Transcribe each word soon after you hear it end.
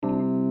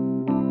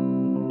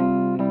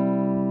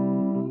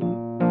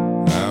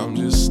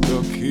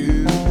here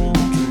in a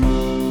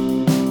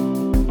dream.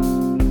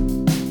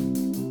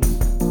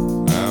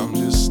 I'm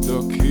just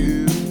stuck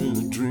here in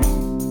a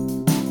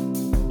dream.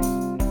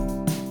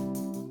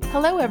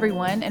 Hello,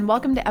 everyone, and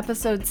welcome to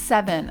episode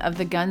 7 of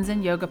the Guns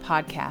and Yoga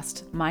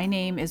podcast. My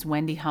name is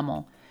Wendy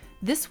Hummel.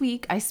 This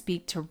week, I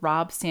speak to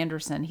Rob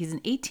Sanderson. He's an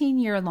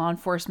 18-year law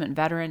enforcement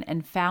veteran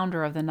and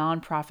founder of the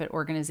nonprofit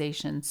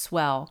organization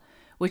SWEL,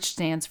 which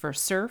stands for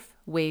Surf,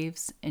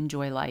 Waves,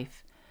 Enjoy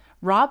Life.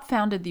 Rob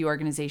founded the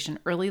organization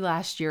early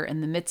last year in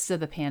the midst of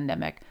the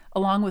pandemic,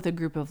 along with a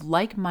group of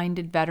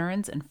like-minded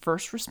veterans and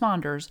first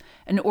responders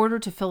in order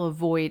to fill a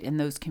void in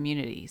those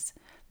communities.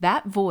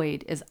 That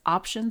void is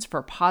options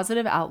for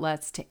positive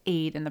outlets to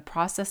aid in the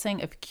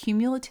processing of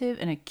cumulative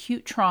and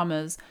acute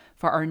traumas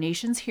for our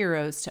nation's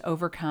heroes to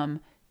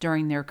overcome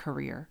during their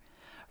career.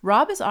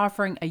 Rob is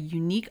offering a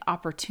unique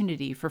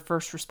opportunity for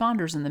first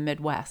responders in the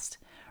Midwest.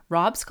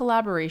 Rob's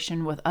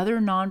collaboration with other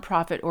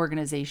nonprofit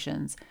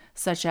organizations,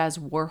 such as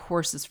War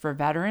Horses for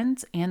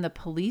Veterans and the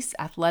Police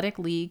Athletic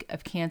League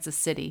of Kansas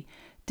City,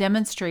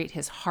 demonstrate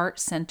his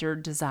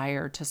heart-centered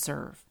desire to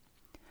serve.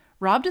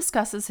 Rob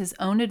discusses his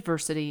own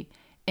adversity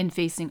in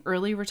facing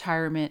early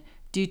retirement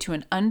due to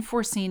an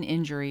unforeseen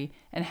injury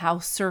and how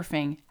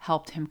surfing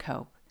helped him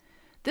cope.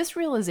 This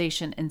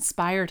realization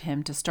inspired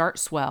him to start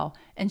SWEL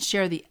and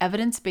share the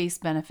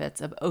evidence-based benefits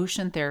of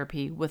ocean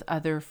therapy with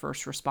other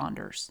first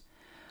responders.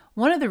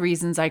 One of the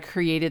reasons I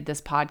created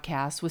this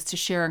podcast was to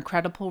share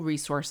incredible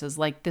resources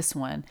like this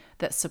one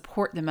that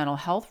support the mental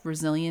health,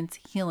 resilience,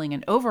 healing,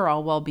 and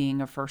overall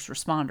well-being of first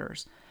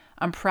responders.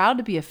 I'm proud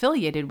to be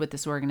affiliated with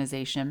this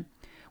organization.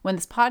 When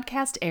this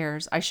podcast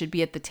airs, I should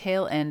be at the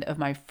tail end of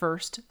my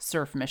first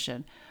surf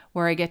mission,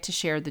 where I get to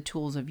share the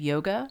tools of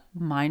yoga,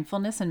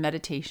 mindfulness, and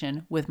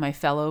meditation with my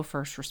fellow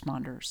first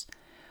responders.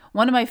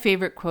 One of my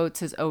favorite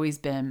quotes has always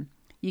been,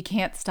 "You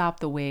can't stop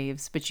the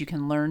waves, but you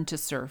can learn to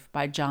surf,"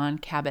 by Jon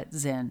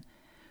Kabat-Zinn.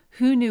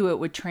 Who knew it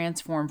would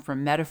transform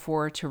from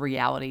metaphor to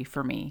reality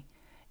for me?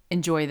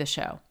 Enjoy the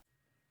show.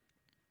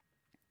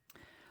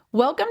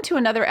 Welcome to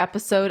another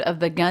episode of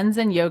the Guns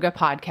and Yoga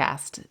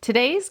podcast.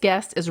 Today's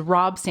guest is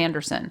Rob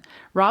Sanderson.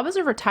 Rob is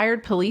a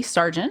retired police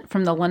sergeant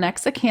from the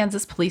Lenexa,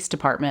 Kansas Police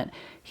Department.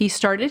 He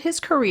started his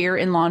career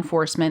in law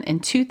enforcement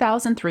in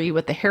 2003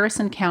 with the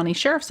Harrison County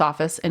Sheriff's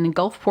Office in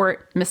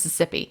Gulfport,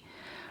 Mississippi.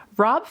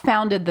 Rob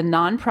founded the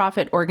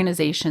nonprofit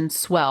organization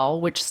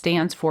SWEL, which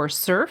stands for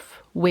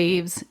Surf,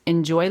 Waves,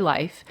 Enjoy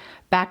Life,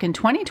 back in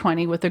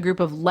 2020 with a group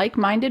of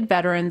like-minded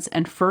veterans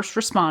and first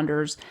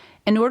responders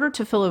in order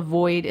to fill a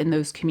void in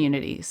those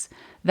communities.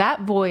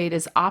 That void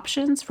is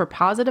options for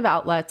positive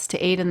outlets to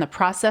aid in the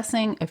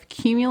processing of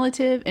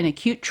cumulative and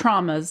acute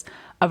traumas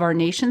of our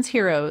nation's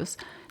heroes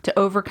to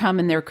overcome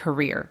in their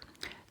career.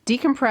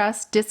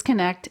 Decompress,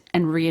 disconnect,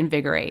 and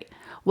reinvigorate.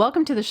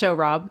 Welcome to the show,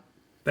 Rob.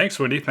 Thanks,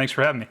 Wendy. Thanks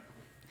for having me.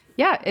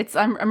 Yeah,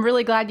 I'm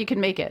really glad you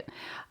can make it.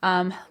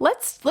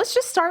 Let's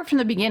just start from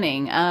the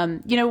beginning.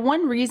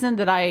 One reason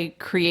that I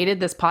created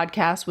this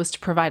podcast was to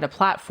provide a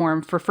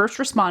platform for first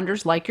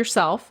responders like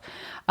yourself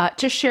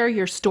to share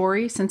your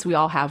story, since we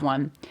all have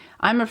one.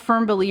 I'm a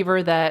firm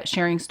believer that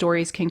sharing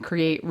stories can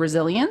create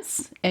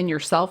resilience in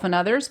yourself and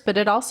others, but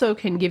it also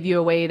can give you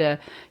a way to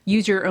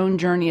use your own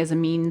journey as a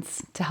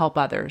means to help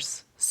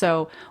others.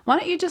 So why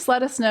don't you just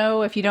let us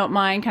know, if you don't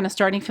mind, kind of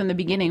starting from the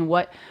beginning,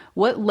 what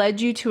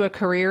led you to a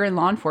career in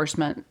law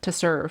enforcement to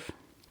serve?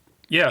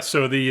 Yeah,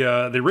 so the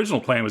original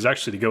plan was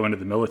actually to go into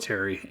the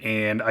military,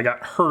 and I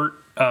got hurt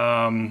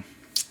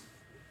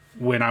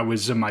when I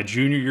was in my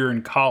junior year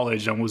in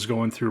college. I was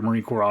going through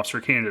Marine Corps Officer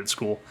Candidate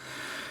School.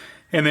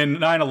 And then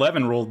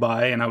 9/11 rolled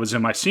by, and I was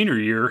in my senior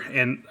year,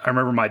 and I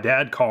remember my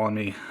dad calling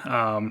me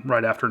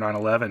right after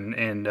 9/11,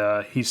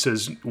 and he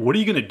says, "What are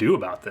you going to do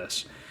about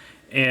this?"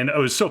 And it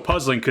was so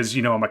puzzling because,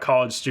 I'm a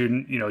college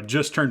student,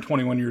 just turned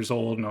 21 years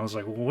old. And I was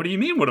like, well, what do you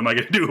mean? What am I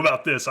going to do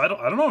about this? I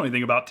don't know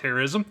anything about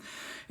terrorism.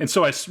 And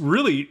so I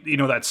really,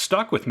 that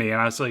stuck with me.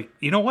 And I was like,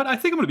 you know what? I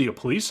think I'm going to be a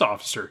police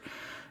officer.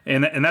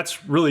 And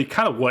that's really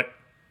kind of what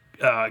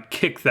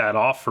kicked that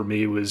off for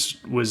me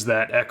was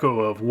that echo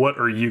of what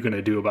are you going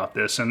to do about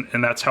this?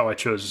 And that's how I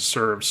chose to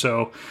serve.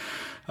 So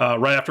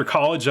right after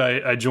college,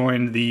 I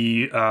joined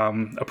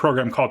a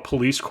program called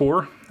Police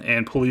Corps,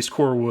 and Police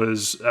Corps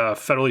was a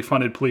federally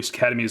funded police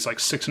academy. It's like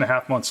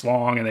 6.5 months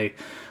long, and they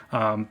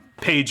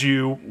paid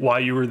you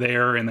while you were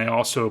there, and they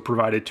also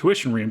provided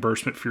tuition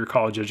reimbursement for your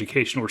college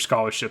education or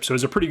scholarship. So it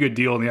was a pretty good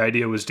deal, and the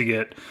idea was to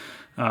get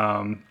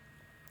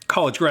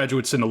college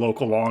graduates into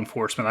local law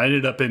enforcement. I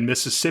ended up in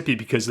Mississippi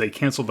because they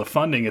canceled the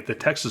funding at the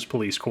Texas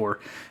Police Corps,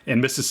 and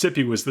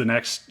Mississippi was the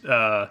next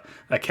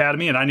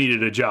academy, and I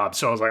needed a job.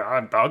 So I was like,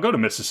 I'll go to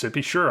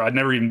Mississippi. Sure. I'd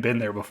never even been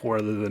there before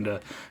other than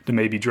to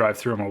maybe drive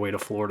through on my way to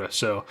Florida.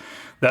 So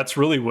that's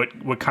really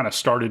what kind of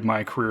started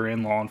my career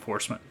in law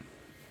enforcement.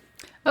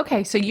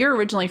 Okay, so you're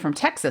originally from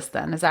Texas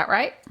then, is that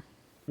right?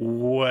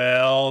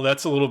 Well,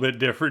 that's a little bit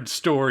different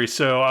story.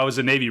 So I was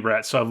a Navy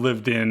brat. So I've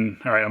lived in,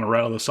 all right, I'm going to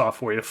rattle this off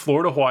for you: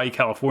 Florida, Hawaii,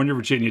 California,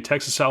 Virginia,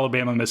 Texas,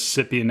 Alabama,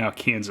 Mississippi, and now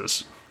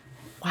Kansas.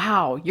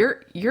 Wow,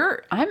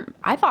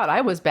 I thought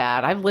I was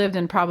bad. I've lived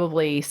in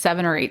probably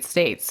 7 or 8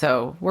 states,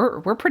 so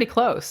we're pretty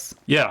close.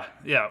 Yeah,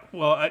 yeah.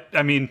 Well,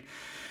 I mean,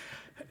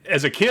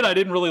 as a kid, I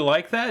didn't really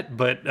like that,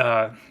 but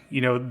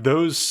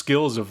those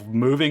skills of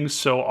moving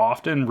so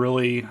often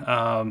really,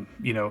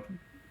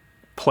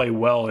 play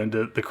well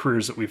into the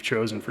careers that we've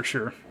chosen for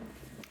sure.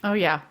 Oh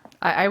yeah,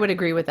 I would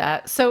agree with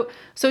that. So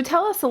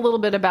tell us a little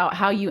bit about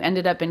how you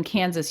ended up in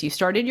Kansas. You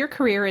started your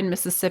career in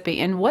Mississippi,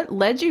 and what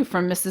led you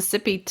from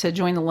Mississippi to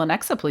join the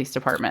Lenexa Police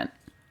Department?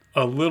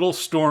 A little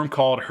storm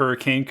called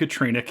Hurricane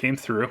Katrina came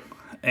through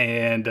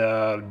and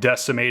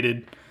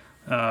decimated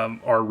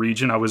our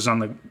region. I was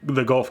on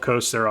the Gulf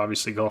Coast there,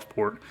 obviously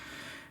Gulfport.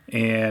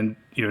 And,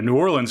 New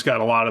Orleans got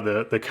a lot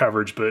of the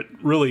coverage, but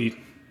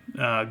really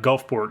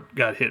Gulfport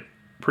got hit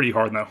pretty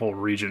hard in that whole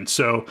region.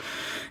 So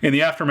in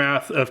the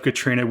aftermath of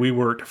Katrina, we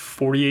worked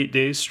 48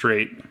 days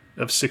straight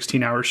of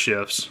 16-hour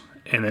shifts.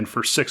 And then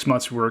for 6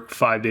 months, we worked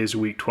 5 days a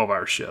week,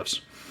 12-hour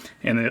shifts.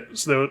 And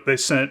so they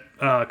sent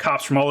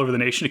cops from all over the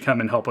nation to come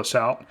and help us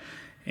out.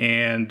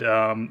 And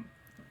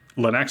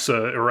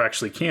Lenexa, or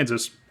actually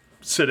Kansas,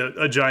 sent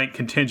a giant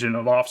contingent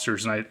of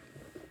officers. And I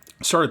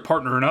started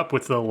partnering up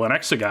with the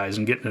Lenexa guys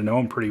and getting to know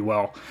them pretty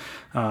well.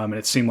 And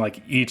it seemed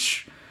like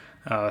each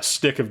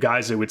stick of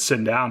guys they would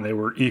send down, they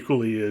were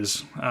equally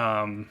as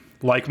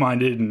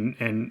like-minded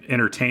and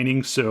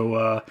entertaining.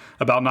 So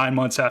about 9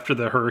 months after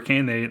the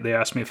hurricane, they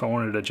asked me if I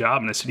wanted a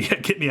job, and I said, yeah,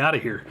 get me out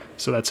of here.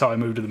 So that's how I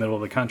moved to the middle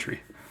of the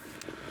country.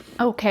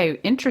 Okay,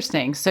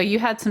 interesting. So you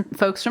had some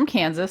folks from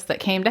Kansas that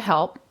came to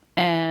help,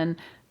 and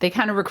they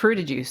kind of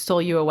recruited you,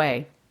 stole you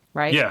away,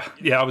 right?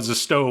 Yeah, I was a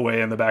stowaway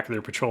in the back of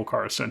their patrol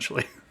car,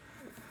 essentially.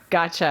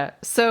 Gotcha.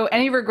 So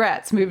any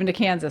regrets moving to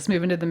Kansas,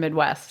 moving to the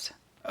Midwest?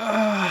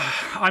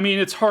 I mean,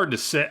 it's hard to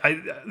say.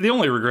 The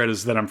only regret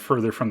is that I'm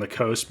further from the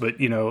coast, but,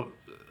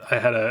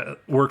 I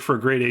worked for a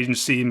great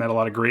agency, met a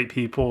lot of great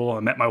people. I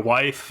met my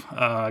wife,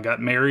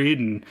 got married,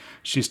 and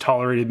she's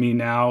tolerated me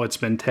now. It's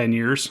been 10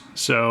 years.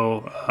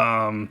 So,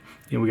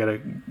 we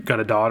got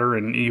a daughter,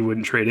 and you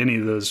wouldn't trade any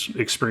of those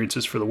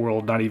experiences for the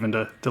world, not even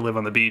to live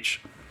on the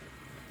beach.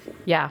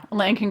 Yeah.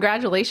 And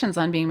congratulations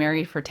on being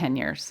married for 10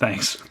 years.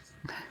 Thanks.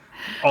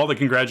 All the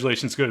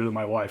congratulations go to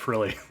my wife,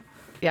 really.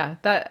 Yeah,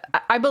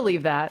 I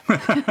believe that.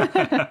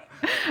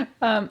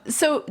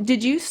 So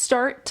did you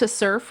start to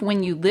surf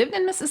when you lived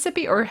in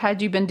Mississippi, or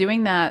had you been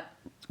doing that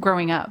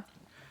growing up?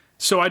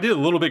 So I did a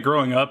little bit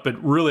growing up,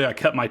 but really I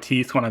cut my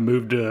teeth when I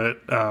moved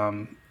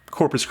to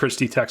Corpus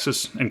Christi,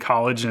 Texas in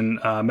college, and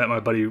met my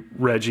buddy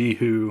Reggie,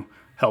 who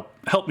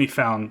helped me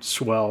found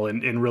SWEL.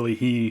 And really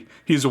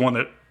he's the one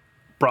that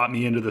brought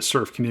me into the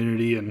surf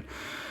community. And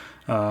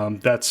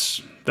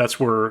that's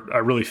where I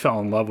really fell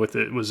in love with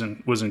it, was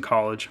in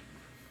college.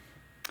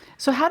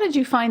 So how did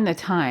you find the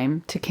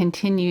time to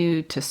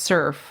continue to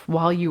surf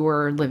while you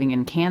were living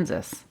in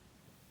Kansas?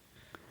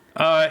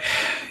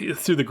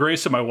 Through the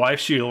grace of my wife,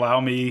 she'd allow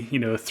me,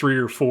 3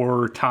 or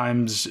 4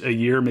 times a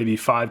year, maybe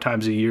 5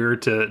 times a year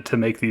to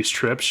make these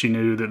trips. She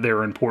knew that they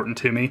were important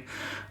to me.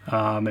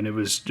 And it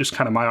was just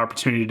kind of my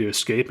opportunity to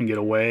escape and get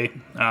away.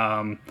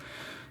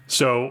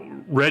 So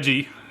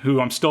Reggie, who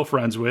I'm still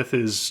friends with,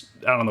 is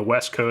out on the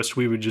West Coast.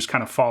 We would just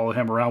kind of follow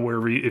him around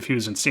wherever, if he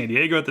was in San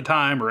Diego at the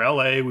time or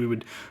LA, we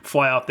would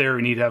fly out there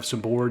and he'd have some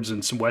boards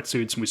and some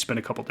wetsuits, and we spent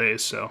a couple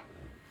days. So.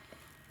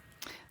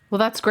 Well,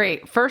 that's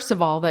great. First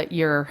of all,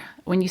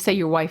 when you say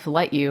your wife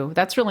let you,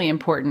 that's really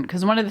important,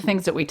 because one of the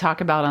things that we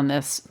talk about on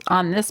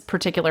this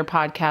particular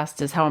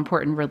podcast is how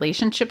important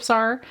relationships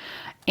are,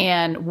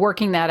 and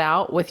working that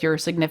out with your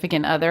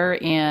significant other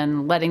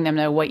and letting them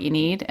know what you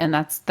need. And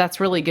that's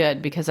really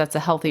good, because that's a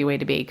healthy way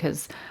to be,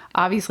 because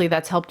obviously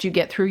that's helped you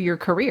get through your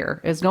career,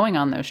 is going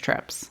on those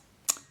trips.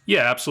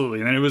 Yeah,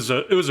 absolutely. And it was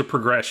a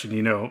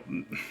progression.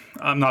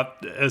 I'm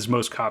not, as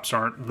most cops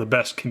aren't, the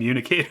best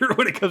communicator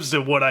when it comes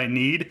to what I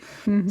need.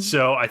 Mm-hmm.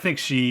 So I think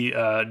she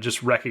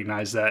just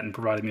recognized that and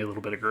provided me a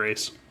little bit of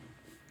grace.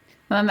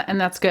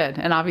 And that's good.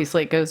 And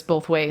obviously it goes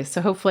both ways.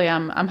 So hopefully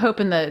I'm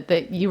hoping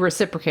that you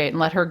reciprocate and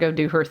let her go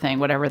do her thing,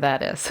 whatever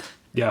that is.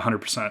 Yeah,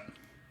 100%.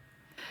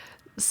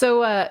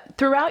 So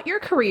throughout your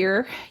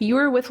career, you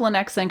were with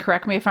Lenexa, and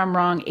correct me if I'm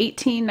wrong,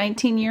 18,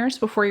 19 years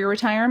before your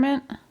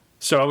retirement?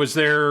 So I was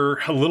there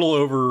a little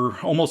over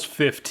almost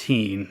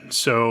 15.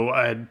 So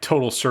I had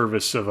total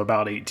service of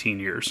about 18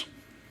 years.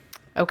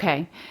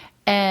 Okay.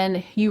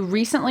 And you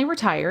recently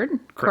retired,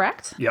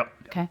 correct? Yep.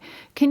 Okay.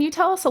 Can you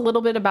tell us a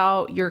little bit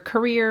about your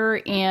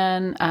career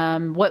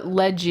and what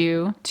led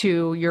you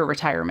to your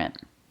retirement?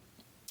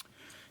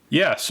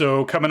 Yeah,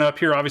 so coming up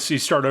here, obviously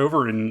start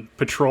over in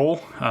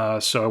patrol.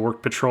 So I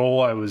worked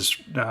patrol. I was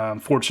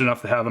fortunate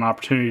enough to have an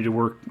opportunity to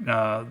work,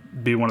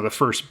 be one of the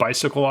first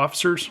bicycle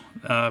officers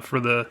for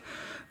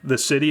the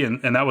city.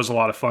 And that was a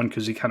lot of fun,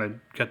 because you kind of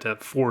got to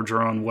forge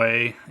your own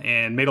way,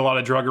 and made a lot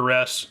of drug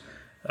arrests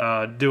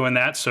doing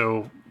that.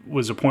 So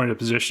was appointed a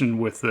position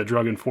with the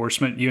drug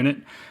enforcement unit,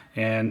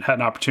 and had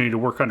an opportunity to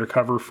work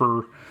undercover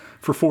for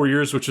 4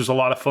 years, which was a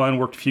lot of fun.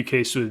 Worked a few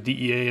cases with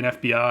DEA and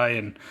FBI,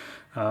 and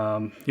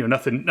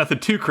Nothing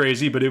too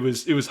crazy, but it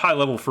was high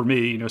level for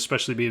me,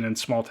 especially being in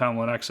small town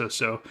Lenexa.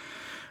 So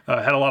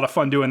had a lot of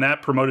fun doing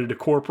that, promoted to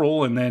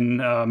corporal, and then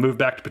moved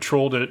back to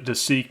patrol to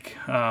seek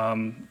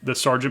the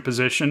sergeant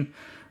position.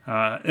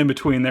 In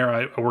between there,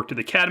 I worked at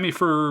the academy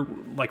for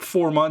like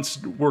 4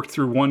 months, worked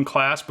through one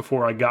class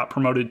before I got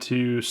promoted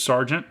to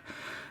sergeant.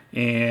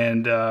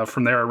 And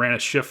from there, I ran a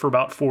shift for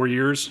about 4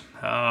 years.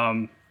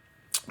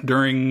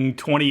 During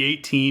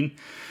 2018,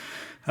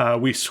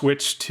 we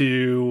switched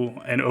to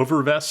an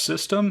overvest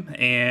system,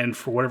 and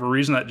for whatever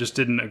reason, that just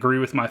didn't agree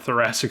with my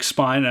thoracic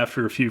spine.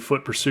 After a few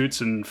foot pursuits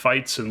and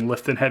fights and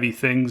lifting heavy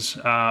things,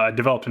 I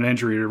developed an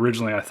injury.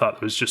 Originally, I thought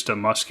it was just a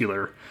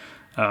muscular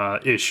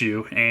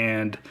issue,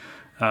 and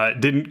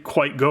it didn't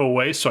quite go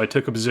away, so I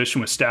took a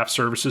position with staff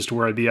services to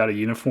where I'd be out of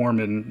uniform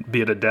and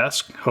be at a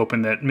desk,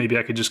 hoping that maybe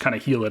I could just kind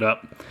of heal it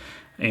up.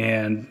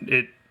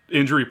 And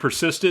injury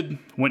persisted,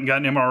 went and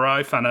got an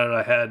MRI, found out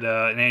I had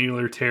an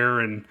annular tear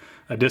and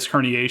a disc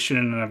herniation,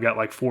 and I've got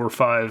like 4 or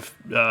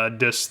 5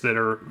 discs that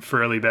are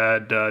fairly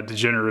bad,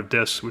 degenerative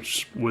discs,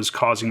 which was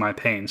causing my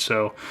pain.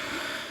 So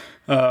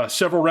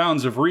several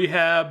rounds of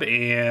rehab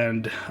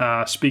and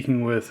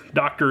speaking with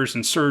doctors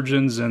and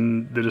surgeons,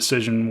 and the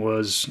decision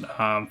was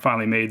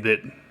finally made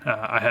that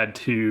I had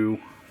to,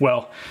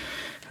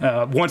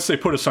 once they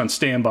put us on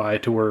standby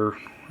to where,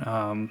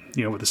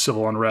 with the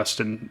civil unrest,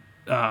 and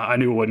I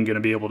knew I wasn't going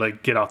to be able to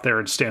get out there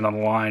and stand on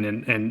the line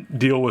and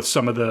deal with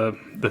some of the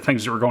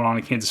things that were going on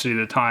in Kansas City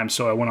at the time.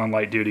 So I went on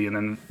light duty, and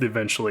then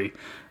eventually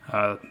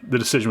the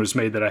decision was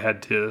made that I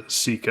had to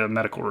seek a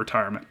medical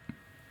retirement.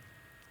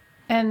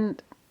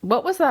 And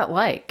what was that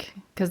like?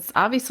 Because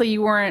obviously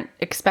you weren't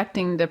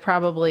expecting to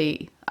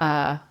probably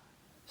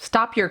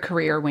stop your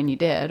career when you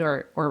did,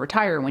 or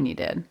retire when you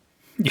did.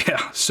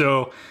 Yeah,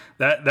 so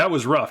that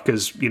was rough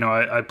because,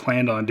 I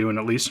planned on doing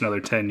at least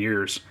another 10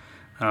 years.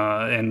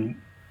 And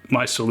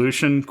my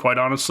solution, quite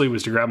honestly,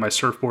 was to grab my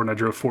surfboard, and I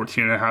drove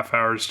 14 and a half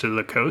hours to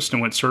the coast and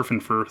went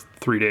surfing for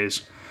 3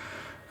 days.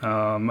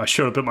 I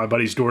showed up at my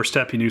buddy's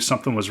doorstep. He knew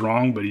something was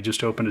wrong, but he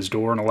just opened his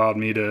door and allowed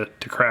me to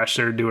crash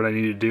there, do what I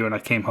needed to do. And I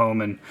came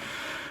home and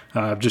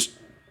just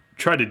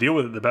tried to deal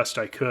with it the best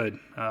I could.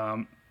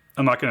 I'm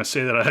not going to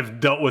say that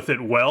I've dealt with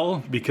it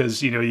well,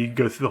 because, you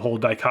go through the whole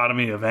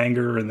dichotomy of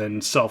anger and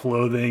then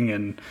self-loathing,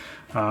 and,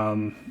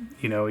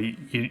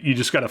 you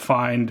just got to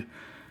find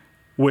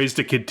ways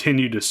to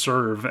continue to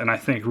serve. And I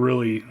think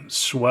really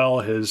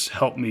SWEL has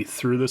helped me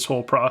through this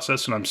whole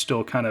process, and I'm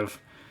still kind of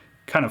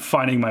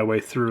finding my way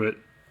through it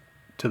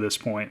to this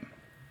point.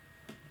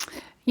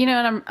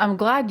 And I'm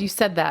glad you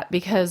said that,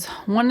 because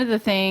one of the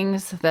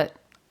things that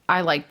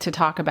I like to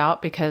talk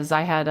about, because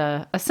I had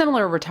a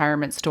similar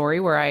retirement story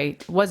where I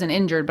wasn't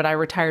injured, but I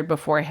retired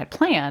before I had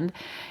planned.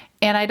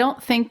 And I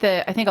think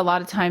a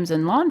lot of times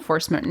in law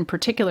enforcement in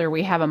particular,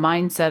 we have a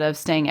mindset of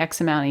staying X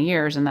amount of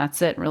years and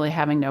that's it, really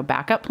having no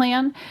backup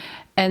plan.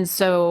 And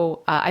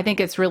so I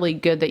think it's really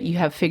good that you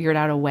have figured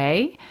out a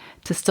way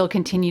to still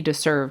continue to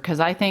serve.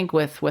 Because I think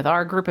with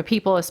our group of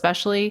people,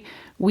 especially,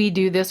 we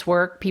do this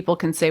work. People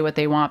can say what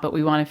they want, but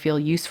we want to feel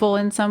useful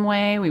in some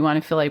way. We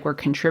want to feel like we're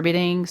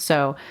contributing.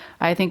 So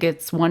I think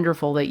it's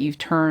wonderful that you've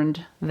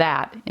turned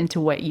that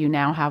into what you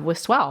now have with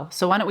SWEL.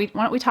 So why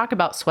don't we talk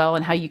about SWEL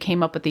and how you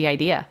came up with the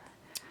idea?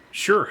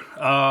 Sure.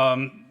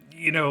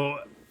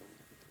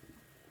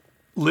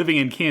 Living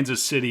in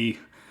Kansas City,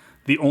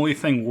 the only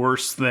thing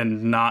worse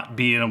than not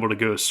being able to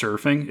go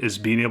surfing is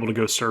being able to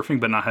go surfing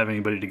but not having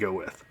anybody to go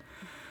with.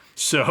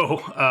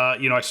 So,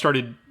 I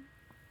started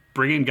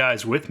bringing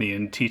guys with me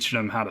and teaching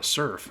them how to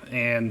surf.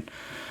 And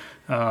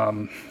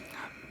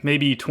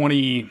maybe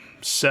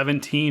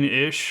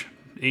 2017-ish,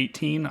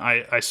 18,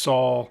 I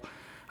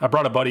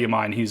brought a buddy of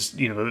mine. He's,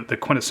 the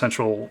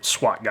quintessential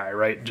SWAT guy,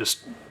 right?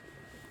 Just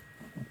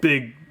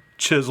big,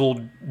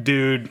 chiseled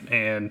dude,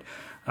 and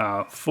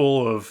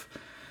full of,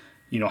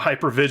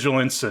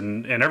 hypervigilance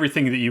and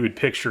everything that you would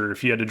picture.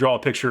 If you had to draw a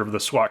picture of the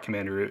SWAT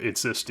commander,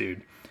 it's this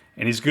dude.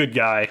 And he's a good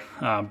guy.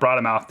 Brought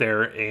him out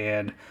there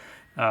and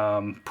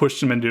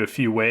pushed him into a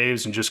few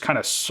waves and just kind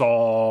of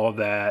saw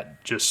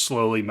that just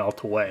slowly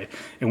melt away.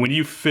 And when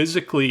you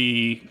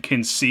physically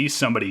can see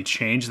somebody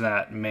change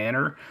that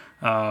manner,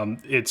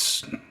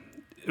 it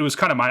was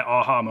kind of my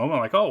aha moment.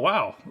 Like, oh,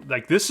 wow,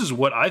 like this is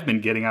what I've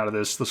been getting out of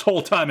this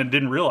whole time and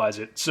didn't realize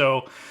it.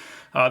 So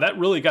that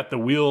really got the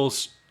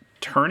wheels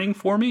turning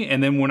for me.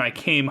 And then when I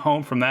came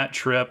home from that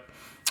trip,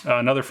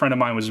 another friend of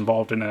mine was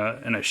involved in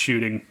a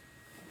shooting,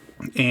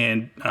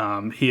 and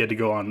he had to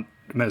go on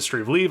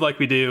administrative leave like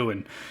we do,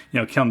 and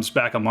comes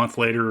back a month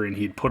later and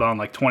he'd put on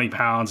like 20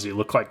 pounds. He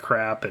looked like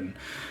crap, and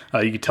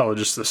you could tell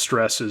just the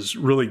stress is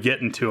really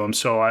getting to him.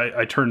 So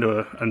I turned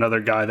to another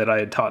guy that I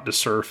had taught to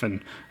surf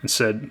and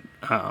said,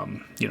 hey,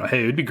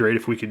 it'd be great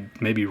if we could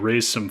maybe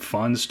raise some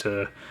funds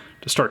to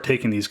start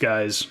taking these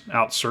guys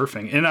out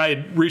surfing. And I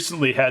had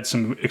recently had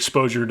some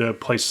exposure to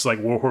places like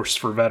Warhorse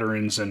for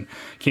Veterans and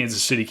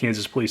Kansas City,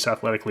 Kansas Police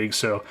Athletic League.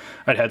 So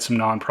I'd had some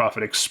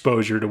nonprofit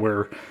exposure to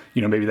where,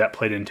 maybe that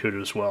played into it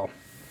as well.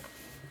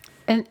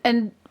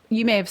 And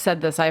you may have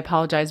said this, I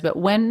apologize, but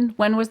when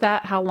was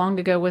that? How long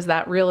ago was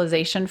that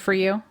realization for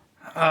you?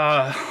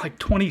 Like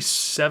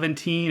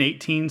 2017,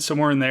 18,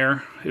 somewhere in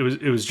there.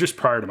 It was just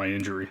prior to my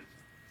injury.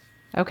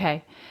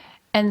 Okay.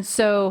 And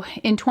so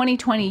in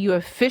 2020, you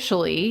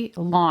officially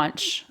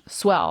launch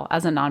SWEL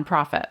as a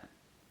nonprofit.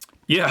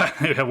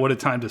 Yeah, what a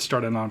time to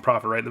start a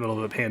nonprofit right in the middle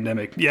of a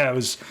pandemic. Yeah, I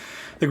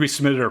think we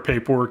submitted our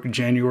paperwork in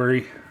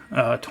January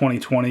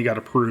 2020, got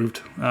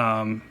approved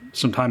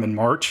sometime in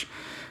March.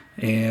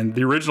 And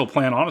the original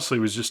plan, honestly,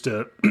 was just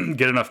to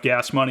get enough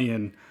gas money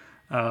and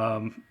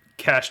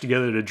cash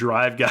together to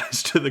drive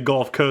guys to the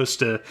Gulf Coast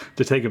to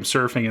take them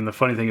surfing. And the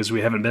funny thing is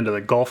we haven't been to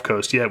the Gulf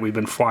Coast yet. We've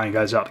been flying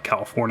guys out to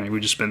California.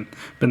 We've just been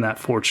that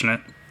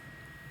fortunate.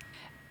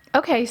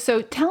 Okay,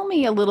 so tell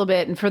me a little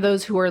bit, and for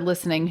those who are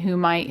listening who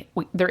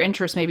their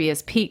interest maybe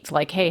is piqued,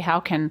 like, hey, how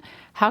can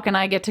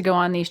I get to go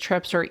on these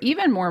trips? Or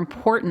even more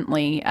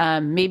importantly,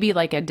 maybe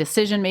like a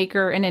decision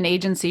maker in an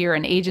agency or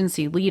an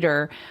agency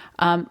leader,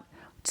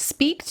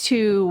 speak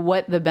to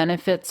what the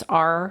benefits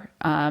are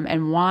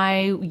and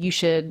why you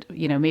should,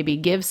 maybe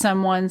give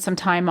someone some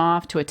time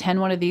off to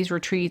attend one of these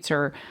retreats,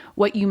 or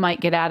what you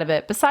might get out of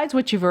it besides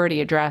what you've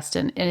already addressed.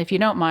 And if you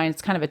don't mind,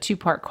 it's kind of a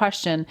two-part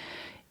question.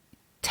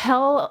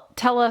 Tell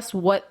us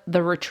what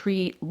the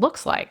retreat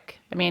looks like.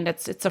 I mean,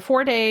 it's a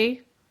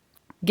 4-day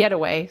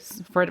getaway,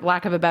 for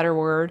lack of a better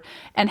word.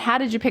 And how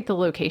did you pick the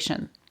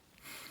location?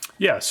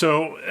 Yeah,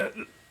 so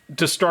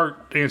to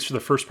start, to answer the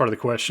first part of the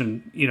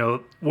question,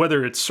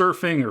 whether it's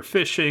surfing or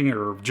fishing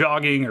or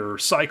jogging or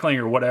cycling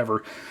or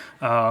whatever,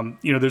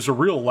 there's a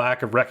real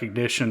lack of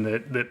recognition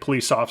that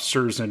police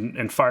officers and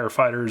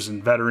firefighters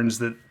and veterans,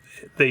 that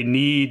they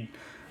need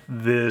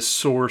this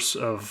source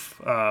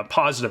of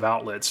positive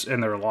outlets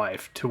in their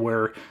life, to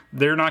where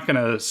they're not going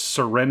to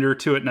surrender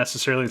to it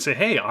necessarily and say,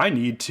 hey, I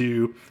need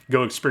to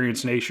go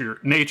experience nature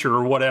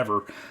or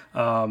whatever.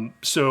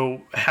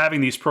 So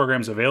having these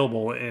programs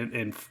available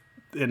and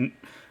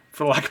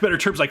for lack of better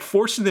terms, like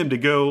forcing them to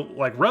go,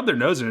 like rub their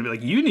nose in it and be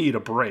like, you need a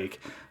break,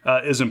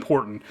 is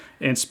important.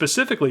 And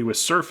specifically with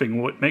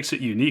surfing, what makes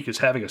it unique is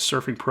having a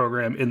surfing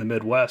program in the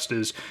Midwest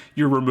is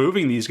you're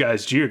removing these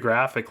guys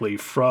geographically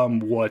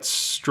from what's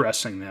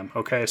stressing them.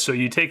 Okay. So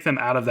you take them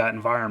out of that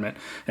environment.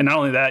 And not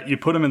only that, you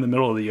put them in the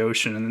middle of the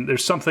ocean. And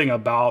there's something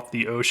about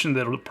the ocean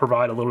that'll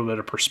provide a little bit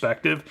of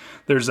perspective.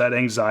 There's that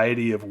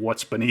anxiety of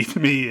what's beneath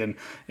me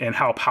and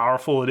how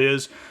powerful it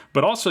is.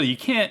 But also, you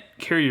can't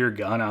carry your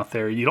gun out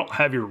there. You don't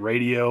have your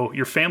radio.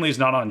 Your family's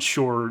not on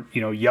shore,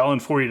 yelling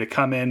for you to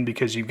come in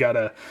because you've got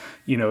to,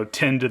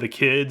 tend to the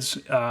kids.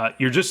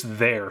 You're just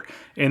there.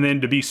 And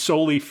then to be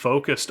solely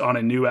focused on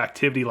a new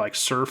activity like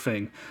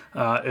surfing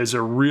is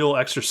a real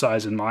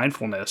exercise in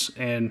mindfulness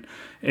and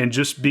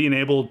just being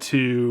able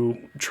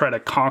to try to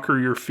conquer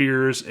your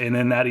fears, and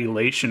then that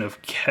elation of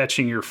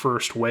catching your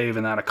first wave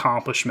and that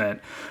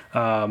accomplishment,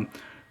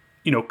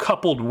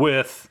 coupled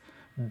with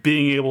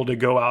being able to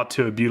go out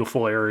to a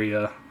beautiful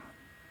area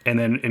and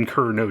then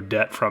incur no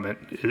debt from it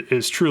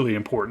is truly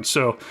important.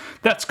 So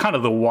that's kind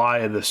of the why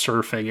of the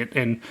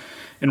surfing.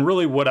 And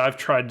really what I've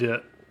tried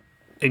to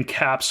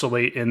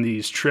encapsulate in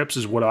these trips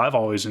is what I've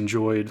always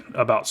enjoyed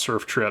about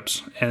surf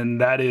trips.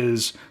 And that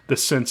is the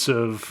sense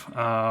of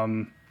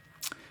kind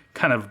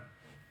of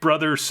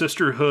brother,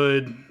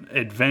 sisterhood,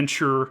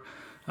 adventure.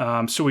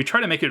 So we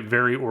try to make it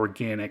very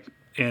organic.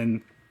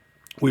 And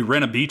we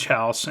rent a beach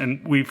house,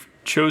 and we've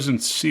chosen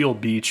Seal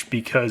Beach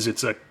because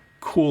it's a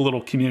cool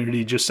little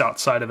community just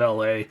outside of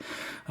LA.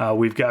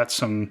 We've got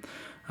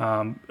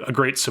a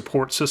great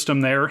support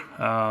system there.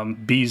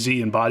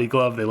 BZ and Body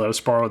Glove, they let us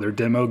borrow their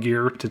demo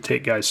gear to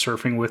take guys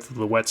surfing with,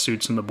 the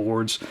wetsuits and the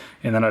boards.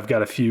 And then I've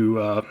got a few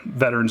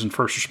veterans and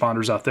first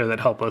responders out there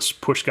that help us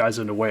push guys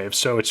into waves.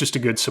 So it's just a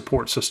good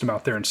support system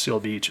out there in Seal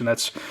Beach, and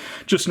that's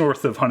just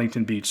north of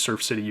Huntington Beach,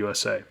 Surf City,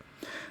 USA.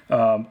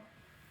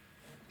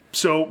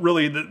 So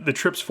really the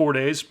trip's 4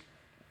 days.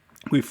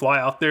 We fly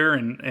out there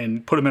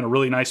and put them in a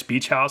really nice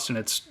beach house, and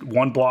it's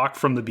 1 block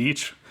from the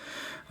beach.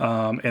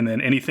 And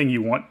then anything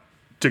you want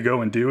to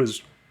go and do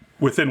is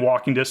within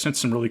walking distance.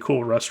 Some really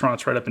cool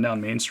restaurants right up and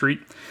down Main Street.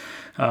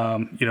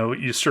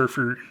 You surf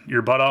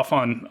your butt off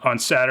on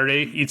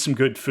Saturday, eat some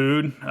good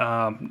food.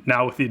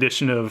 Now with the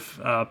addition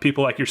of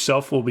people like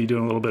yourself, we'll be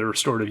doing a little bit of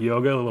restorative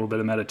yoga, a little bit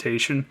of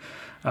meditation.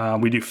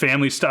 We do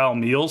family style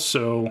meals.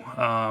 So,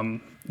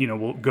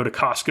 we'll go to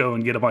Costco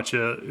and get a bunch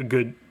of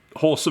good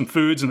wholesome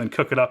foods and then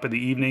cook it up in the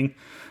evening.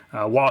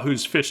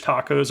 Wahoo's Fish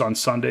Tacos on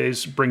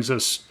Sundays brings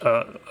us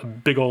a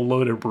big old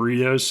load of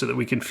burritos so that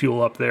we can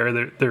fuel up there.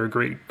 They're a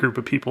great group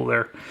of people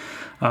there.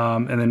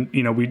 And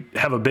then, we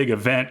have a big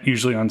event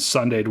usually on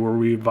Sunday where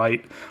we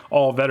invite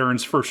all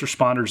veterans, first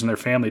responders, and their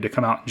family to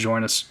come out and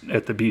join us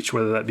at the beach,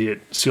 whether that be at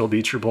Seal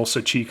Beach or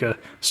Bolsa Chica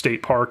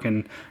State Park,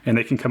 and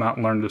they can come out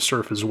and learn to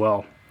surf as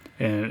well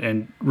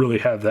and really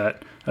have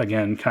that,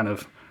 again, kind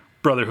of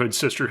brotherhood,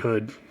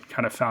 sisterhood,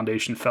 kind of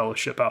foundation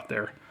fellowship out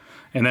there.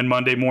 And then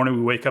Monday morning,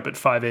 we wake up at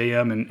 5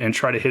 a.m. and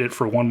try to hit it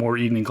for one more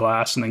evening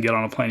glass and then get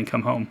on a plane and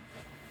come home.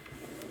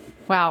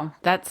 Wow,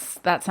 that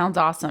sounds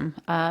awesome.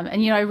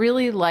 And I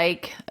really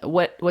like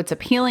what's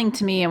appealing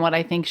to me and what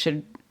I think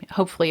should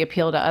hopefully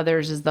appeal to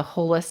others is the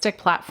holistic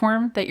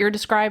platform that you're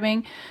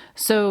describing.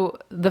 So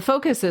the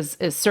focus is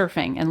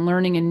surfing and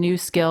learning a new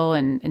skill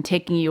and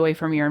taking you away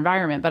from your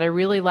environment. But I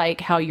really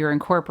like how you're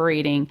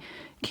incorporating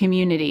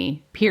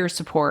community, peer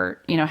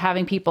support,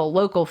 having people,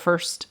 local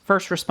first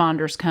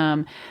responders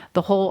come,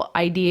 the whole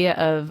idea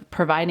of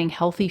providing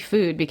healthy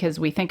food, because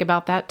we think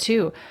about that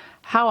too.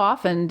 How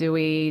often do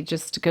we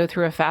just go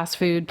through a fast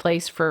food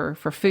place for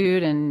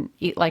food and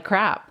eat like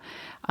crap?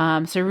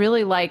 So I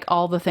really like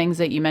all the things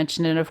that you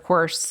mentioned. And of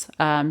course,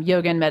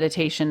 yoga and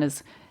meditation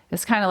is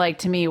kind of like,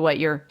 to me, what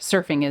your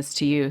surfing is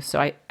to you. So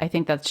I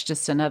think that's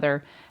just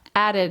another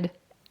added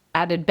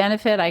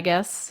benefit, I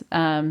guess,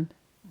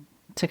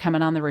 to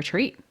coming on the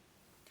retreat.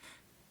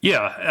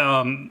 Yeah.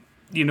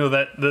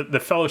 That the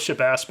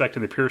fellowship aspect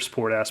and the peer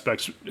support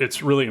aspects,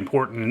 it's really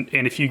important.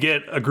 And if you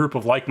get a group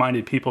of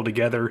like-minded people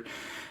together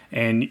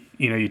and,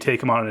 you take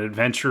them on an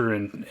adventure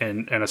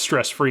and a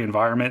stress-free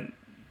environment,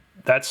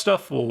 that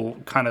stuff will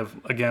kind of,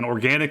 again,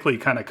 organically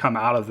kind of come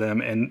out of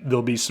them, and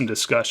there'll be some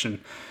discussion.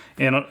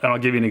 And I'll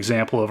give you an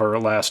example of our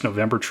last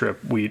November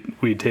trip.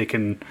 We'd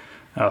taken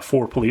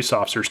 4 police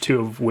officers, 2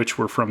 of which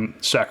were from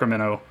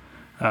Sacramento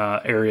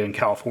area in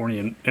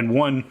California, and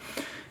one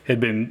had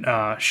been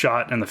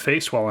shot in the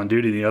face while on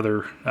duty. The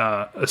other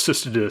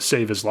assisted to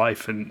save his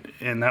life,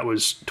 and that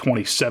was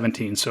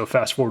 2017. So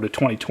fast forward to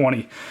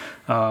 2020,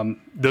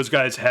 those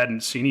guys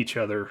hadn't seen each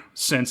other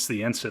since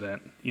the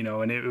incident,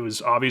 and it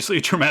was obviously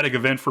a traumatic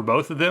event for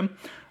both of them.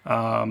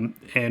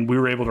 And we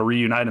were able to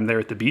reunite them there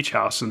at the beach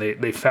house, and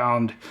they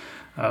found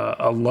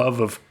a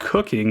love of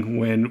cooking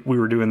when we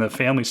were doing the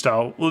family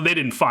style. Well, they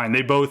didn't find.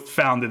 They both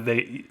found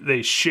that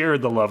they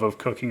shared the love of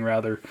cooking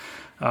rather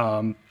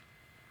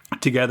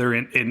together.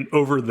 And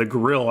over the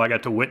grill, I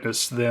got to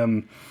witness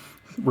them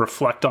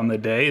reflect on the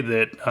day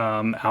that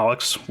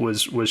Alex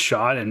was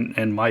shot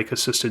and Mike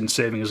assisted in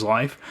saving his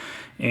life.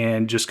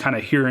 And just kind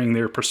of hearing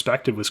their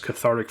perspective was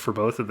cathartic for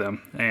both of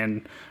them.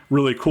 And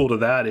really cool to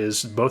that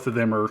is both of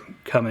them are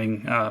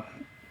coming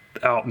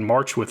out in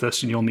March with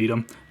us, and you'll meet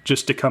them,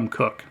 just to come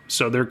cook.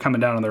 So they're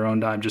coming down on their own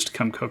dime just to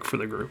come cook for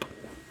the group.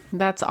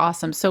 That's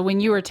awesome. So when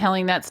you were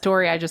telling that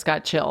story, I just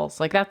got chills.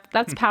 Like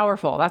that's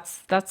powerful.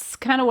 That's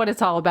kind of what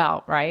it's all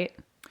about, right?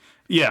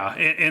 Yeah,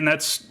 and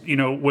that's,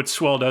 what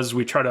SWEL does is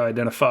we try to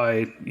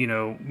identify,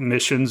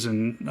 missions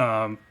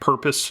and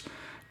purpose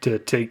to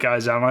take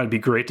guys out on. It'd be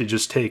great to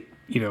just take,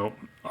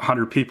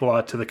 100 people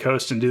out to the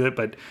coast and do it,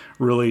 but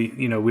really,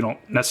 we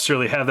don't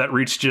necessarily have that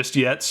reach just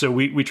yet. So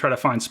we try to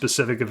find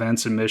specific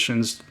events and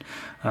missions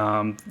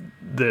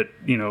that,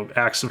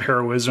 acts of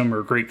heroism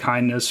or great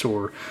kindness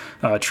or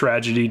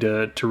tragedy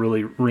to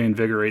really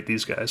reinvigorate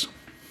these guys.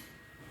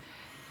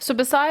 So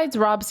besides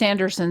Rob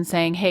Sanderson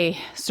saying, hey,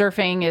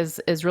 surfing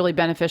is really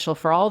beneficial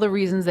for all the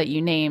reasons that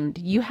you named,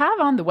 you have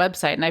on the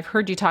website, and I've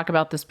heard you talk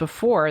about this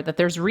before, that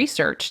there's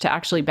research to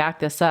actually back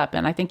this up.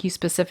 And I think you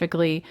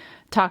specifically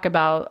talk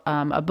about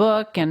a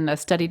book and a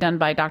study done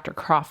by Dr.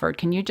 Crawford.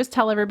 Can you just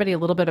tell everybody a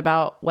little bit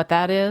about what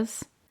that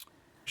is?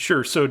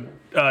 Sure. So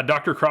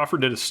Dr.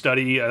 Crawford did a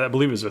study, I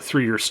believe it was a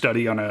 3-year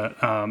study on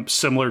a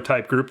similar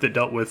type group that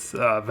dealt with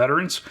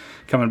veterans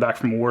coming back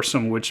from war,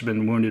 some of which have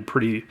been wounded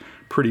pretty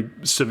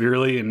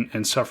severely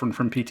and suffering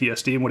from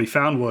PTSD. And what he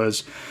found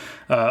was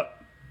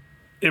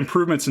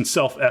improvements in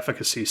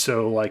self-efficacy.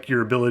 So like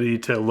your ability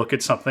to look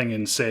at something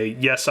and say,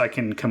 yes, I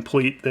can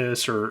complete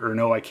this, or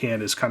no, I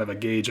can't, is kind of a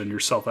gauge on your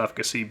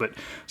self-efficacy. But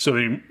so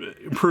the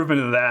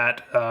improvement of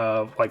that,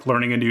 like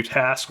learning a new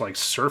task, like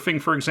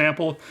surfing, for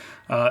example,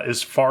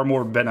 is far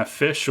more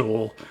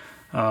beneficial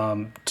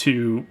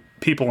to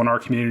people in our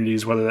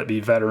communities, whether that be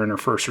veteran or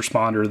first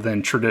responder,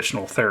 than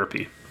traditional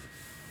therapy.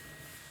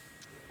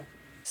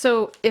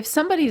 So if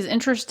somebody's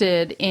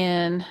interested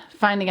in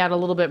finding out a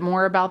little bit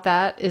more about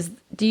that,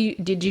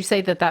 did you say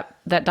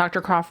that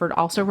Dr. Crawford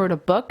also wrote a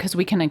book? Because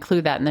we can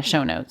include that in the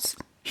show notes.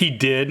 He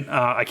did.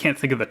 I can't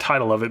think of the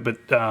title of it, but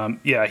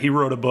yeah, he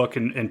wrote a book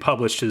and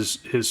published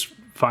his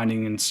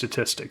finding and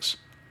statistics.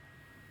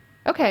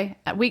 Okay.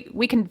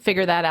 We can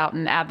figure that out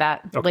and add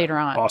that later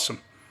on.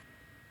 Awesome.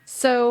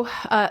 So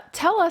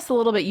tell us a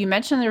little bit. You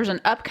mentioned there's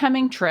an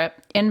upcoming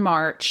trip in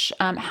March.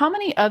 How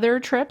many other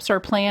trips are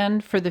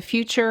planned for the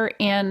future,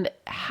 and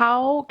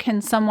how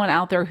can someone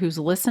out there who's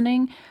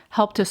listening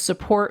help to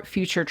support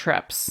future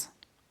trips?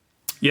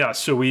 Yeah,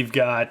 so we've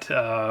got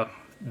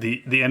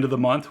the end of the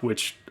month,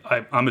 which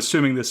I'm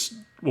assuming this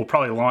will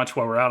probably launch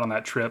while we're out on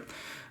that trip.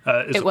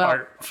 Is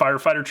a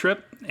firefighter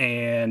trip,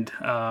 and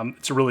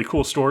it's a really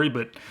cool story.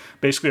 But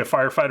basically, a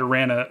firefighter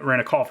ran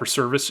a call for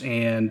service,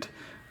 and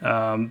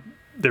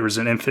there was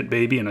an infant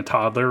baby and a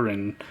toddler,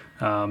 and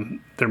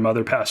their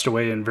mother passed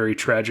away in very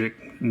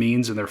tragic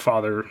means, and their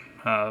father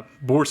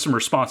bore some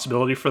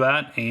responsibility for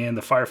that. And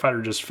the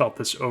firefighter just felt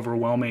this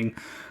overwhelming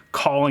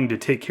calling to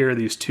take care of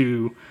these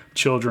 2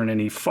 children, and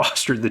he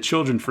fostered the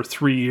children for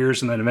 3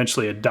 years, and then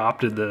eventually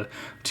adopted the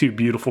 2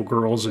 beautiful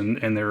girls,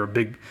 and they're a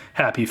big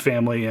happy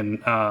family.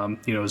 And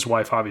his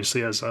wife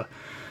obviously has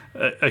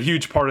a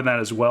huge part in that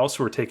as well,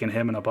 so we're taking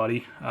him and a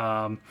buddy.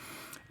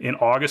 In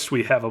August,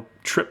 we have a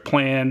trip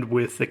planned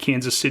with the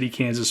Kansas City,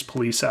 Kansas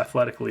Police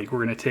Athletic League.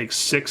 We're going to take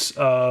 6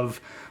 of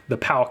the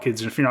PAL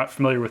kids. And if you're not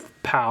familiar with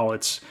PAL,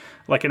 it's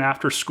like an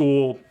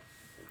after-school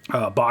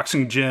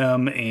boxing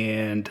gym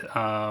and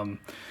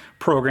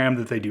program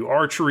that they do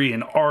archery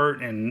and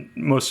art, and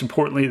most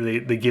importantly,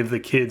 they give the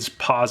kids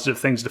positive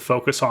things to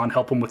focus on,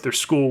 help them with their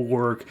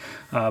schoolwork.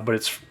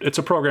 But it's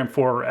a program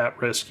for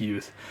at-risk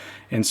youth,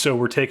 and so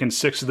we're taking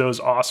 6 of those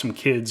awesome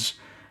kids,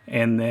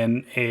 and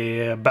then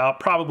about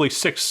probably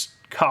 6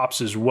 cops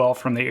as well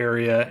from the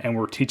area, and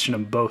we're teaching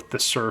them both to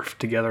surf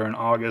together in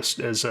August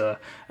as a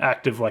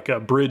active, like a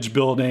bridge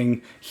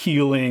building,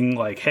 healing,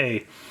 like,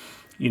 hey,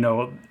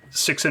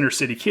 6 inner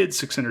city kids,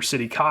 6 inner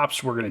city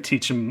cops. We're going to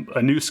teach them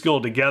a new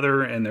skill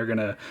together, and they're going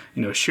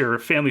to, share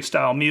family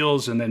style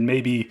meals. And then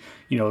maybe,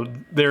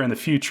 there in the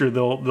future,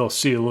 they'll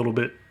see a little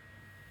bit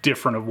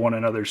different of one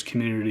another's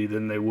community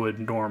than they would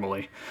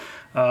normally.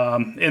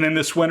 And then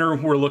this winter,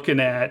 we're looking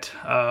at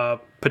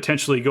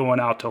potentially going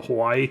out to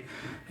Hawaii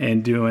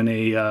and doing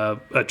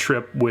a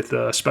trip with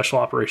a Special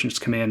Operations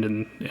Command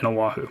in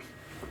Oahu.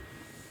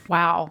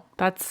 Wow,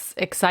 that's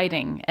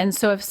exciting. And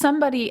so if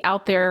somebody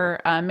out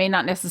there may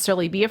not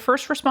necessarily be a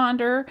first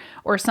responder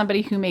or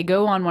somebody who may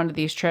go on one of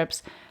these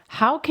trips,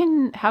 how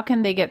can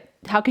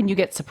you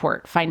get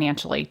support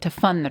financially to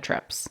fund the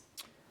trips?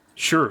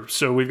 Sure.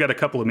 So we've got a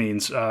couple of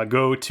means.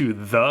 Go to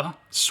the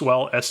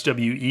SWEL,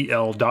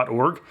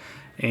 SWEL.org,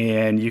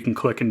 and you can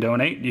click and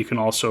donate. You can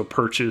also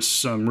purchase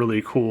some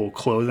really cool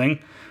clothing,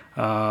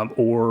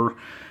 or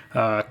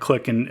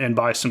click and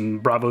buy some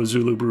Bravo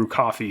Zulu Brew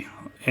coffee.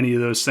 Any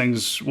of those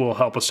things will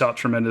help us out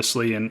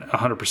tremendously, and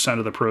 100%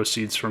 of the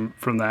proceeds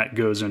from that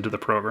goes into the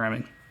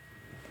programming.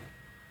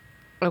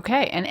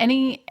 Okay. And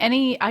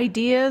any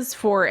ideas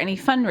for any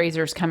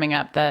fundraisers coming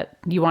up that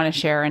you want to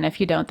share? And if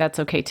you don't, that's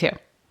okay too.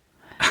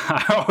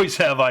 I always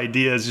have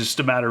ideas,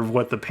 just a matter of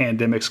what the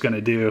pandemic's going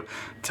to do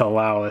to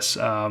allow us.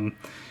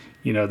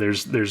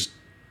 There's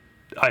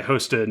I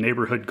host a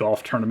neighborhood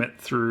golf tournament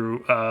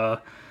through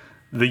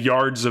the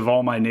yards of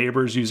all my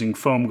neighbors using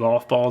foam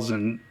golf balls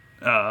and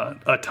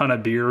a ton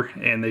of beer,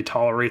 and they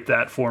tolerate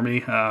that for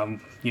me.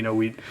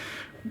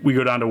 We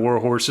go down to War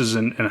Horses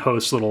and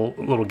host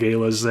little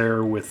galas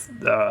there with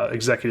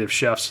executive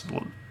chefs.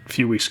 A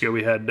few weeks ago,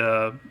 we had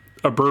a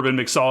bourbon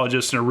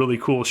mixologist and a really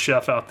cool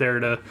chef out there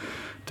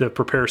to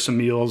prepare some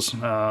meals.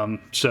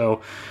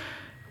 So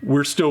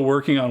we're still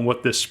working on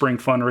what this spring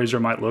fundraiser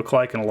might look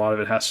like, and a lot of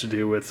it has to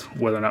do with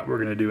whether or not we're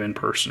going to do in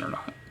person or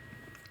not.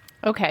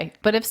 Okay.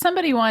 But if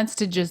somebody wants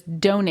to just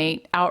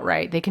donate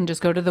outright, they can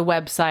just go to the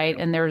website,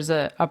 and there's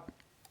a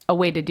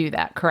way to do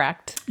that,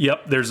 correct?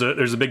 Yep. There's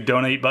a big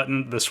donate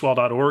button,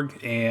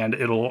 theswell.org, and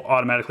it'll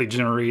automatically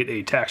generate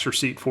a tax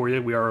receipt for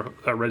you. We are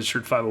a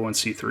registered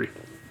 501c3.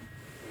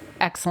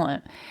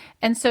 Excellent.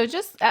 And so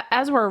just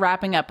as we're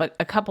wrapping up,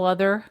 a couple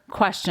other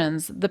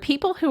questions. The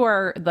people who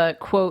are the,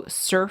 quote,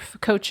 surf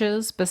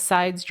coaches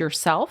besides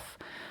yourself,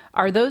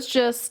 are those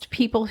just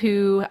people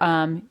who,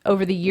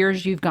 over the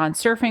years you've gone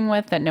surfing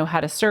with that know how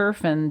to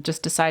surf and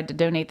just decide to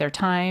donate their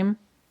time?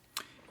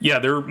 Yeah,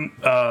 they're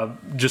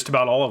just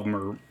about all of them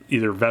are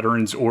either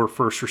veterans or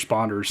first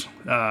responders.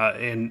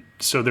 And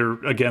so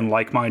they're, again,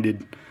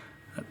 like-minded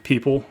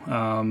people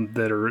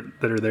that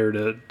are there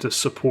to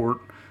support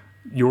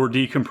your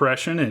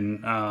decompression.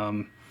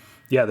 And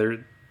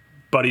they're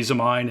buddies of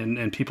mine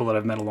and people that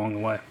I've met along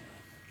the way.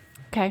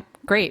 Okay,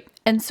 great.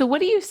 And so what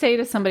do you say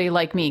to somebody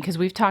like me? Because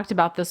we've talked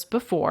about this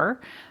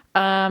before,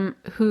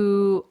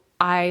 who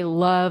I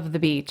love the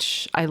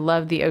beach. I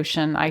love the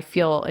ocean. I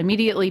feel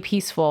immediately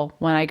peaceful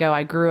when I go.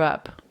 I grew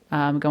up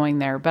going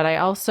there, but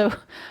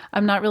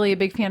I'm not really a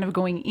big fan of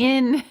going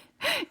in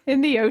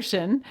the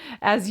ocean,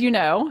 as you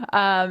know,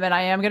 and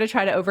I am going to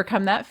try to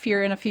overcome that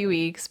fear in a few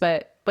weeks,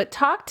 but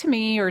talk to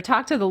me or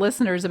talk to the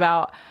listeners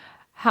about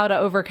how to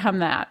overcome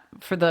that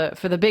for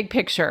the big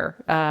picture,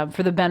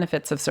 for the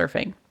benefits of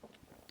surfing.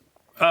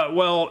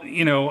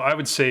 I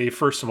would say,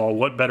 first of all,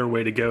 what better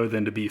way to go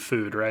than to be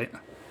food, right?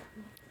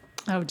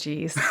 Oh,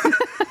 geez.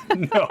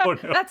 No.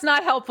 That's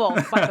not helpful,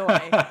 by the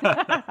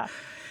way.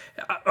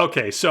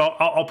 Okay, so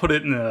I'll put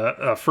it in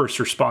a first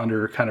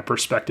responder kind of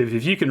perspective.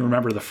 If you can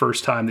remember the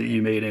first time that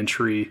you made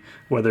entry,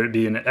 whether it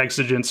be an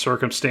exigent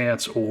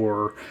circumstance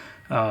or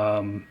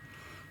on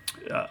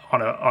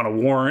a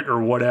warrant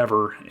or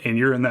whatever, and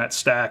you're in that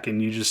stack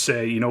and you just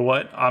say, you know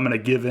what, I'm going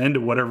to give in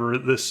to whatever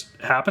this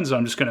happens.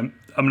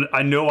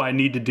 I know I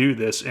need to do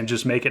this and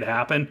just make it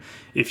happen.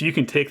 If you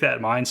can take that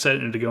mindset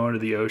and to go into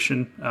the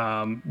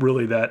ocean,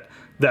 really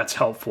that's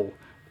helpful.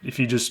 If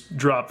you just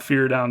drop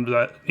fear down to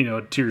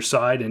that, to your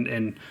side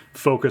and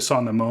focus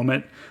on the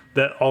moment,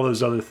 that all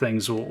those other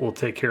things will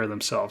take care of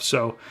themselves.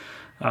 So,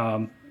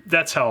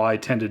 that's how I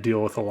tend to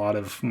deal with a lot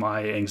of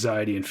my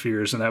anxiety and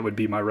fears, and that would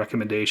be my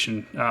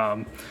recommendation.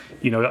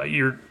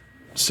 You're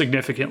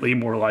significantly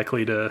more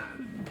likely to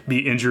be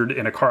injured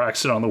in a car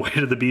accident on the way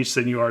to the beach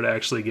than you are to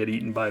actually get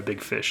eaten by a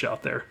big fish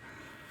out there.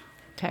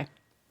 Okay.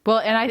 Well,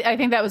 and I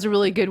think that was a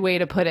really good way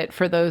to put it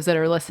for those that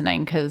are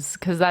listening, because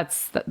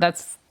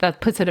that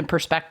puts it in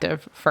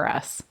perspective for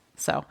us.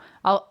 So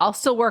I'll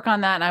still work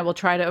on that, and I will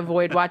try to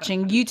avoid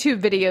watching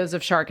YouTube videos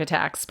of shark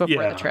attacks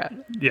before the trip.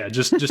 Yeah,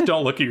 just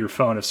don't look at your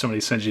phone if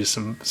somebody sends you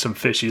some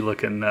fishy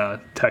looking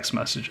text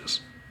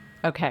messages.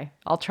 Okay,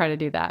 I'll try to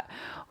do that.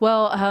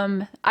 Well,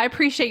 I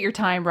appreciate your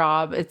time,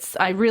 Rob.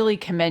 I really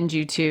commend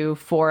you two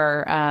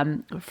for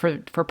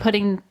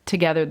putting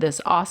together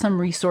this awesome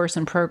resource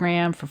and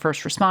program for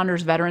first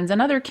responders, veterans,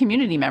 and other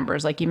community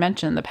members, like you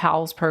mentioned, the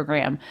PALS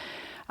program.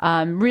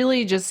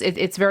 Really just,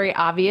 it's very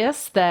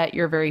obvious that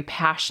you're very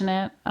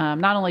passionate,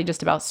 not only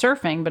just about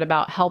surfing, but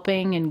about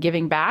helping and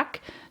giving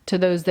back to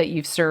those that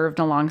you've served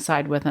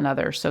alongside with and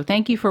others. So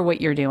thank you for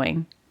what you're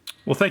doing.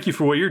 Well, thank you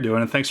for what you're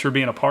doing, and thanks for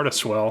being a part of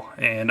SWEL.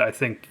 And I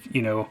think,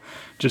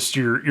 just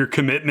your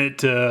commitment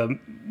to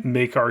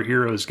make our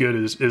heroes good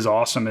is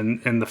awesome.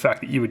 And the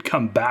fact that you would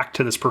come back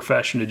to this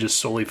profession to just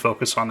solely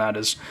focus on that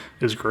is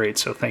great.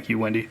 So thank you,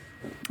 Wendy.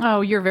 Oh,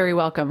 you're very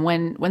welcome.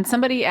 When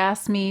somebody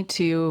asks me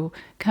to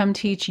come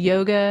teach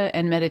yoga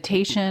and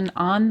meditation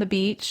on the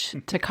beach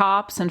to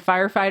cops and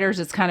firefighters,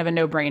 it's kind of a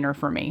no-brainer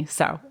for me.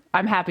 So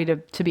I'm happy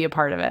to be a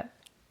part of it.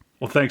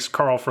 Well, thanks,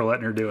 Carl, for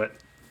letting her do it.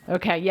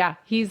 Okay, yeah,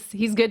 he's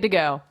good to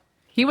go.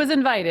 He was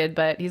invited,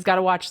 but he's got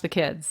to watch the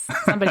kids.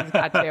 Somebody's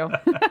got to.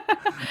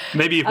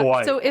 Maybe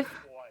Hawaii.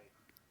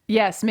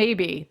 Yes,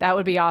 maybe. That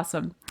would be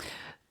awesome.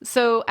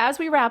 So as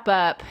we wrap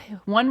up,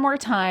 one more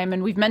time,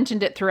 and we've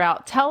mentioned it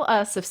throughout, tell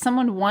us if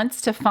someone wants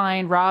to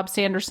find Rob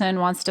Sanderson,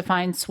 wants to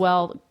find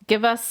SWEL,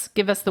 give us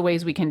the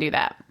ways we can do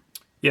that.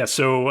 Yeah,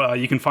 so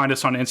you can find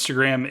us on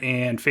Instagram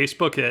and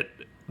Facebook at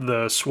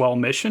the SWEL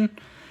Mission.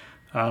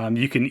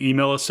 You can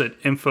email us at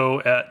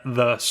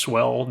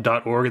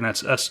info@theswel.org, and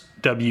that's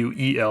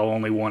SWEL,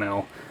 only one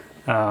L.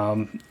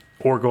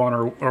 Or go on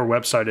our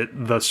website at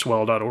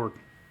theswel.org.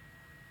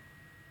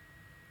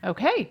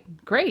 Okay,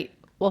 great.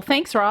 Well,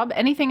 thanks, Rob.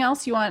 Anything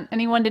else you want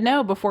anyone to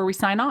know before we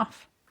sign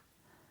off?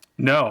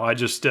 No, I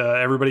just,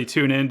 everybody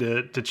tune in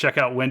to check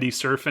out Wendy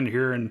surfing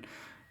here. And,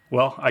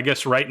 well, I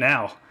guess right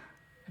now,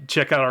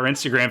 check out our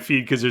Instagram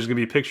feed because there's going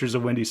to be pictures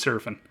of Wendy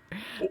surfing.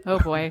 Oh,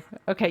 boy.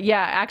 Okay.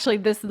 Yeah, actually,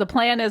 the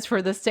plan is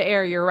for this to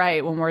air, you're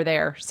right, when we're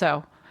there.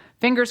 So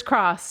fingers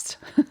crossed.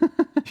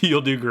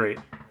 You'll do great.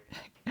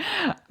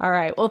 All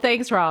right. Well,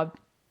 thanks, Rob.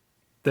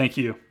 Thank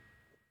you.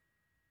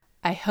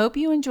 I hope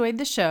you enjoyed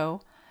the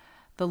show.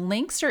 The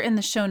links are in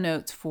the show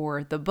notes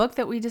for the book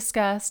that we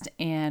discussed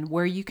and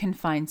where you can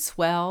find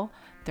SWEL,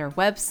 their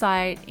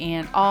website,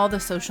 and all the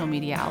social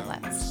media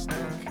outlets.